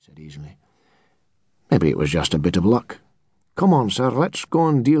said easily. Maybe it was just a bit of luck. Come on, sir, let's go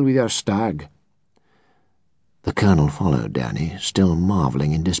and deal with your stag. The Colonel followed Danny, still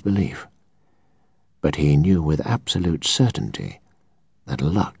marvelling in disbelief. But he knew with absolute certainty that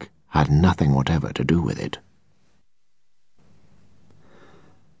luck had nothing whatever to do with it.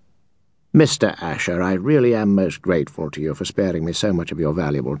 Mr. Asher, I really am most grateful to you for sparing me so much of your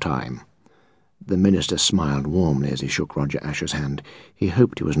valuable time. The minister smiled warmly as he shook Roger Asher's hand. He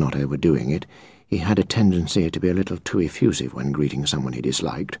hoped he was not overdoing it. He had a tendency to be a little too effusive when greeting someone he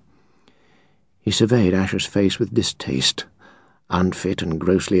disliked. He surveyed Asher's face with distaste. Unfit and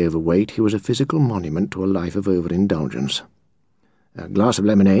grossly overweight, he was a physical monument to a life of overindulgence. A glass of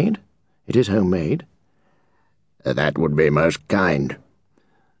lemonade? It is homemade. That would be most kind.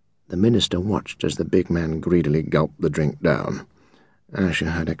 The minister watched as the big man greedily gulped the drink down. Asher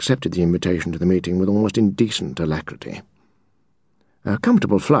had accepted the invitation to the meeting with almost indecent alacrity. A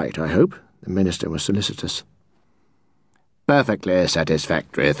comfortable flight, I hope. The minister was solicitous. Perfectly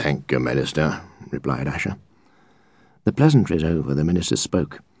satisfactory, thank you, Minister, replied Asher. The pleasantries over, the minister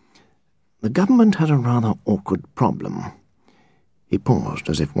spoke. The government has a rather awkward problem. He paused,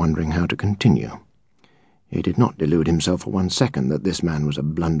 as if wondering how to continue. He did not delude himself for 1 second that this man was a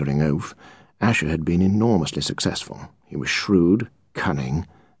blundering oaf. Asher had been enormously successful. He was shrewd, cunning,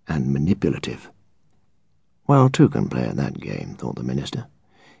 and manipulative. Well, two can play at that game, thought the minister.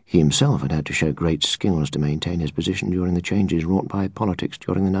 He himself had to show great skills to maintain his position during the changes wrought by politics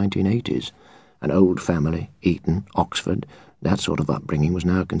during the 1980s. An old family, Eton, Oxford, that sort of upbringing was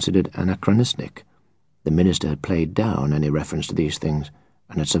now considered anachronistic. The minister had played down any reference to these things,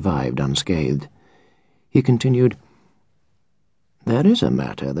 and had survived unscathed. He continued, There is a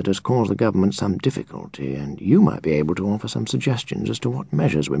matter that has caused the government some difficulty, and you might be able to offer some suggestions as to what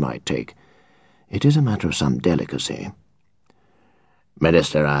measures we might take. It is a matter of some delicacy.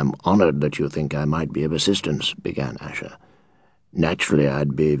 Minister, I am honoured that you think I might be of assistance, began Asher. Naturally,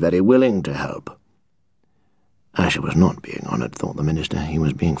 I'd be very willing to help. Asher was not being honoured, thought the minister. He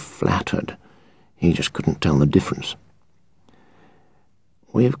was being flattered. He just couldn't tell the difference.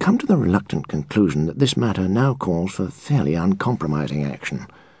 We have come to the reluctant conclusion that this matter now calls for fairly uncompromising action.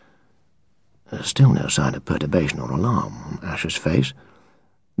 Still no sign of perturbation or alarm on Asher's face.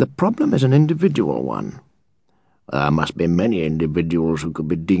 The problem is an individual one. There must be many individuals who could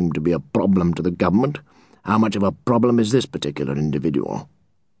be deemed to be a problem to the government. How much of a problem is this particular individual?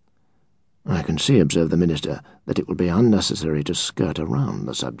 I can see, observed the minister, that it will be unnecessary to skirt around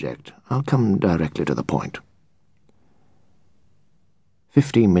the subject. I'll come directly to the point.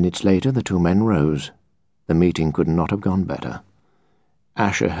 15 minutes later, the two men rose. The meeting could not have gone better.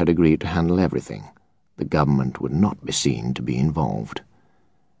 Asher had agreed to handle everything. The government would not be seen to be involved.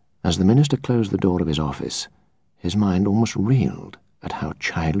 As the minister closed the door of his office, his mind almost reeled at how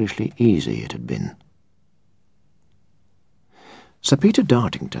childishly easy it had been. Sir Peter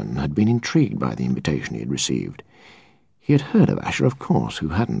Dartington had been intrigued by the invitation he had received. He had heard of Asher, of course, who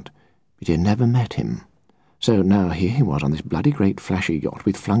hadn't, but he had never met him. So now here he was on this bloody great flashy yacht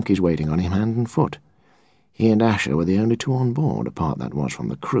with flunkies waiting on him hand and foot. He and Asher were the only two on board, apart that was from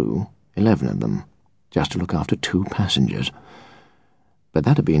the crew, 11 of them, just to look after 2 passengers. But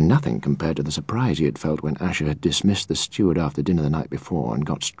that had been nothing compared to the surprise he had felt when Asher had dismissed the steward after dinner the night before and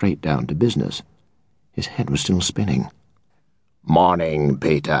got straight down to business. His head was still spinning. "Morning,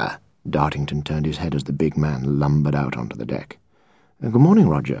 Peter." Dartington turned his head as the big man lumbered out onto the deck. "Good morning,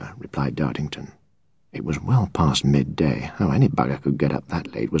 Roger," replied Dartington. It was well past midday. How any bugger could get up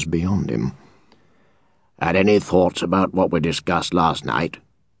that late was beyond him. "Had any thoughts about what we discussed last night?"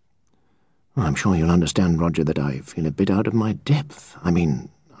 "I'm sure you'll understand, Roger, that I feel a bit out of my depth. I mean,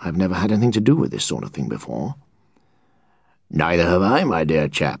 I've never had anything to do with this sort of thing before." "Neither have I, my dear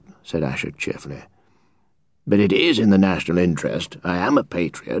chap," said Asher cheerfully. "But it is in the national interest. I am a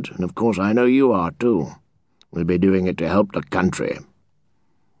patriot, and of course I know you are too. We'll be doing it to help the country."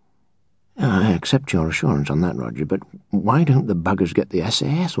 "I accept your assurance on that, Roger, but why don't the buggers get the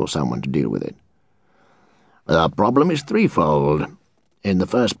SAS or someone to deal with it?" "The problem is threefold. In the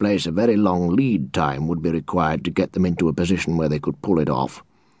first place, a very long lead time would be required to get them into a position where they could pull it off,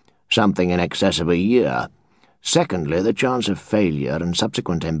 something in excess of a year. Secondly, the chance of failure and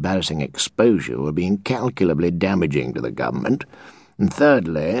subsequent embarrassing exposure would be incalculably damaging to the government. And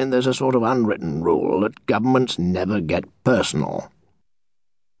thirdly, there's a sort of unwritten rule that governments never get personal."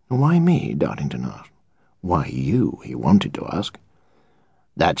 "Why me?" Dartington asked. "Why you?" he wanted to ask.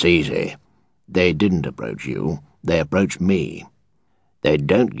 "That's easy. They didn't approach you. They approached me. They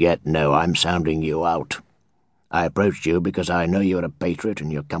don't yet know I'm sounding you out. I approached you because I know you're a patriot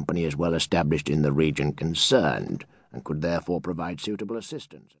and your company is well established in the region concerned. and could therefore provide suitable assistance.